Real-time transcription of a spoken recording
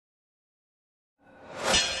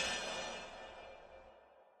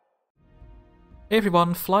Hey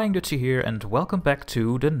everyone, Flying Dutchie here and welcome back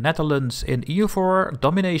to the Netherlands in EU4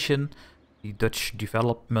 Domination, the Dutch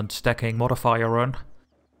development stacking modifier run,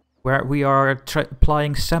 where we are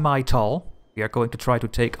applying semi-tall. We are going to try to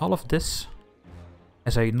take all of this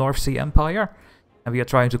as a North Sea empire, and we are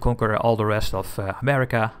trying to conquer all the rest of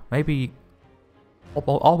America, maybe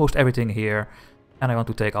almost everything here, and I want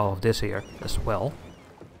to take all of this here as well.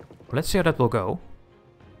 Let's see how that will go.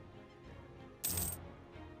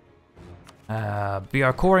 We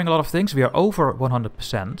are coring a lot of things. We are over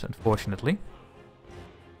 100%, unfortunately.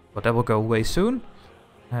 But that will go away soon.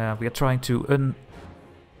 We are trying to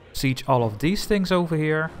unsiege all of these things over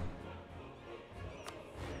here.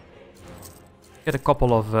 Get a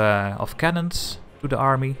couple of cannons to the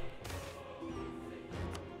army.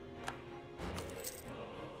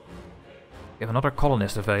 We have another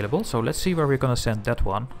colonist available, so let's see where we're gonna send that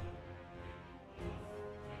one.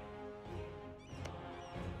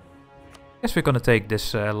 Guess we're gonna take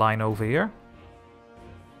this line over here.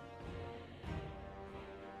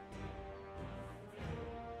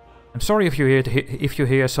 I'm sorry if you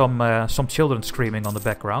hear some children screaming on the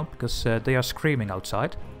background, because they are screaming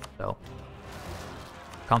outside. So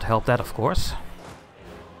can't help that, of course.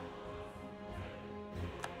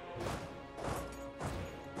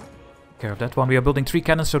 Take care of that one. We are building 3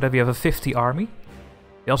 cannons so that we have a 50 army.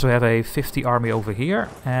 We also have a 50 army over here,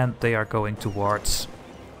 and they are going towards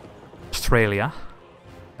Australia,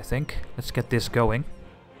 I think. Let's get this going.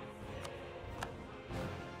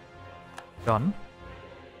 Done.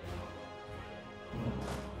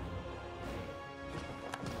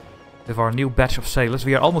 With our new batch of sailors.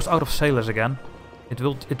 We are almost out of sailors again. It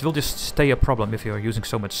will just stay a problem if you are using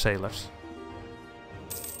so much sailors.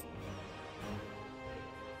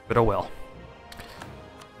 But oh well.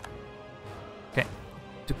 Okay,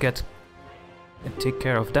 to get and take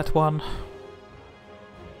care of that one.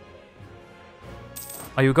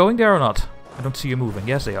 Are you going there or not? I don't see you moving.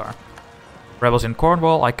 Yes, they are. Rebels in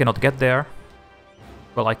Cornwall. I cannot get there.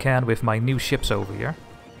 Well, I can with my new ships over here.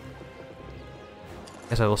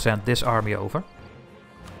 Guess I will send this army over.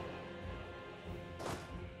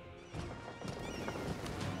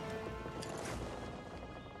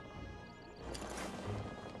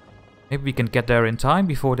 Maybe we can get there in time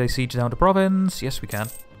before they siege down the province. Yes, we can.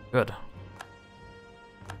 Good.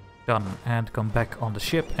 Done. And come back on the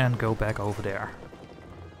ship and go back over there.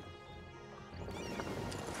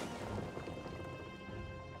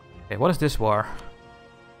 Okay, what is this war?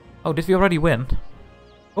 Oh, did we already win?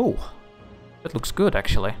 Oh, that looks good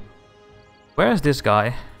actually. Where is this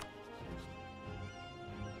guy?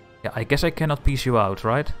 Yeah, I guess I cannot piece you out,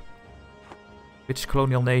 right? Which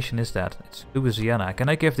colonial nation is that? It's Louisiana. Can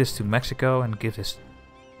I give this to Mexico and give this...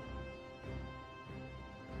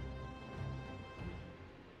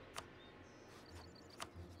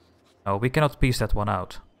 No, we cannot piece that one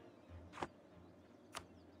out.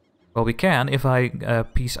 Well, we can if I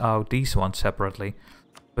piece out these ones separately.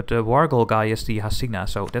 But the Wargol guy is the Hasina,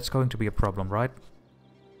 so that's going to be a problem, right?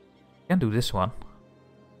 Can do this one.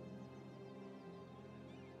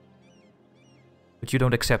 But you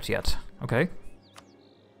don't accept yet. Okay.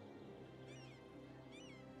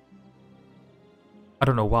 I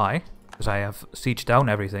don't know why, because I have sieged down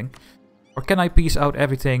everything. Or can I piece out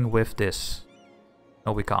everything with this?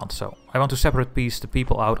 No, we can't, so I want to separate piece the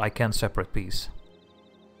people out. I can separate piece.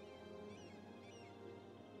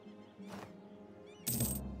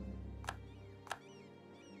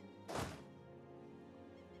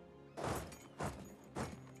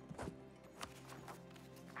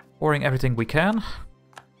 Pouring everything we can.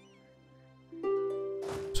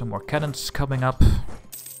 Some more cannons coming up.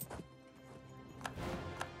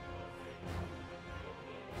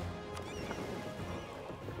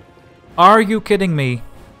 Are you kidding me?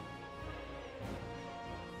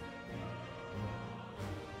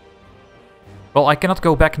 Well, I cannot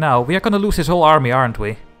go back now. We are gonna lose this whole army, aren't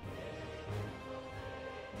we?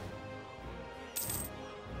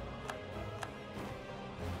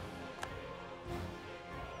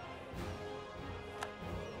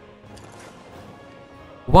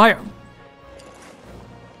 Why?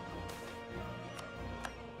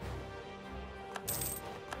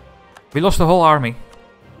 We lost the whole army.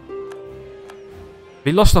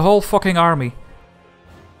 We lost the whole fucking army.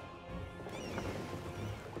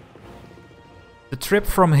 The trip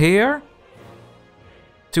from here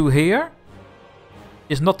to here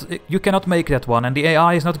is not... You cannot make that one, and the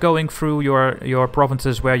AI is not going through your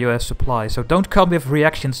provinces where you have supply. So don't come with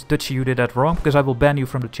reactions, Dutchie, you did that wrong, because I will ban you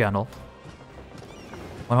from the channel.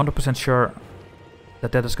 100% sure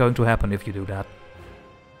that that is going to happen if you do that.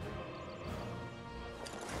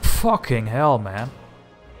 Fucking hell, man.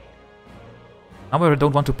 Now I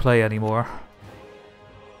don't want to play anymore.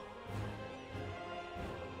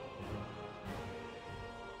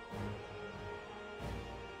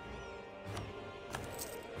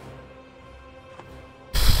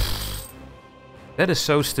 That is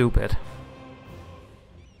so stupid.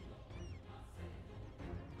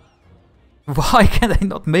 Why can they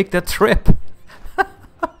not make that trip?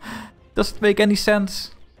 Doesn't make any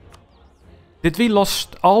sense. Did we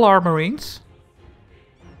lost all our marines?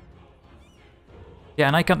 Yeah,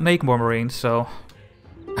 and I can't make more marines, so...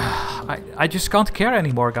 I just can't care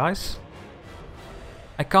anymore, guys.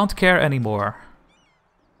 I can't care anymore.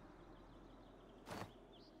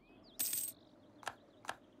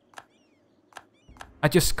 I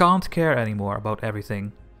just can't care anymore about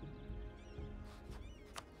everything.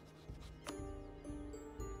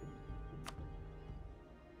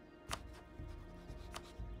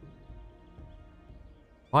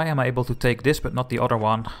 Why am I able to take this but not the other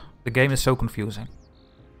one? The game is so confusing.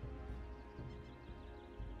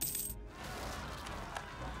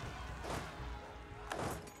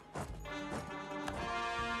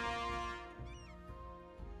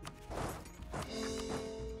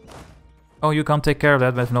 Oh, you can't take care of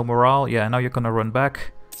that with no morale? Yeah, now you're gonna run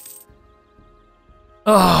back.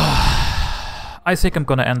 I think I'm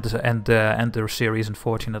gonna end the series,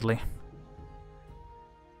 unfortunately.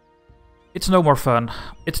 It's no more fun.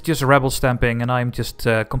 It's just rebel stamping, and I'm just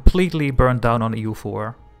completely burned down on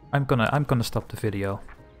EU4. I'm gonna stop the video.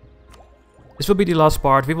 This will be the last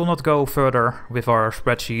part. We will not go further with our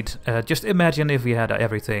spreadsheet. Just imagine if we had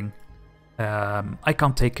everything. I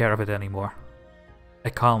can't take care of it anymore. I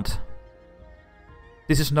can't.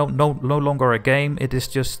 This is no longer a game. It is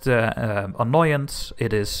just annoyance.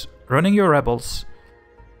 It is running your rebels,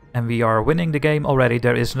 and we are winning the game already.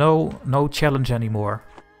 There is no challenge anymore.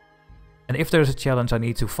 And if there's a challenge, I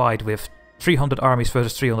need to fight with 300 armies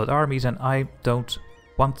versus 300 armies, and I don't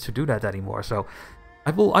want to do that anymore. So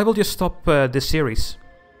I will just stop this series.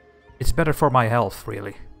 It's better for my health,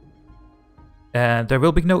 really. And there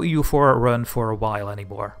will be no EU4 run for a while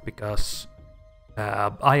anymore, because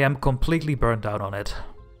I am completely burned out on it.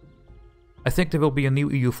 I think there will be a new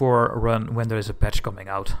EU4 run when there is a patch coming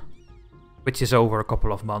out, which is over a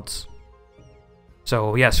couple of months.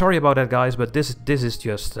 So yeah, sorry about that, guys, but this is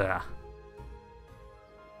just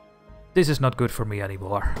this is not good for me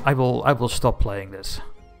anymore. I will stop playing this,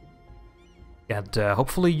 and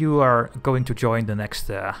hopefully you are going to join the next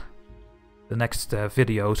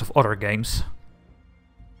videos of other games,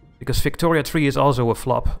 because Victoria 3 is also a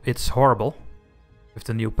flop. It's horrible. With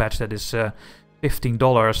the new patch that is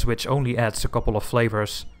 $15, which only adds a couple of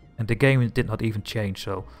flavors, and the game did not even change.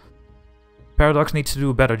 So Paradox needs to do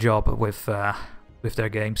a better job with their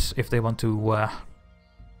games if they want to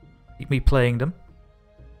keep me playing them.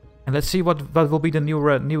 And let's see what will be the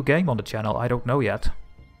new game on the channel. I don't know yet,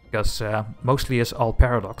 because mostly it's all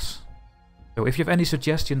Paradox. So if you have any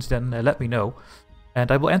suggestions, then let me know. And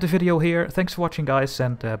I will end the video here. Thanks for watching, guys,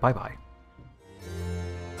 and bye bye.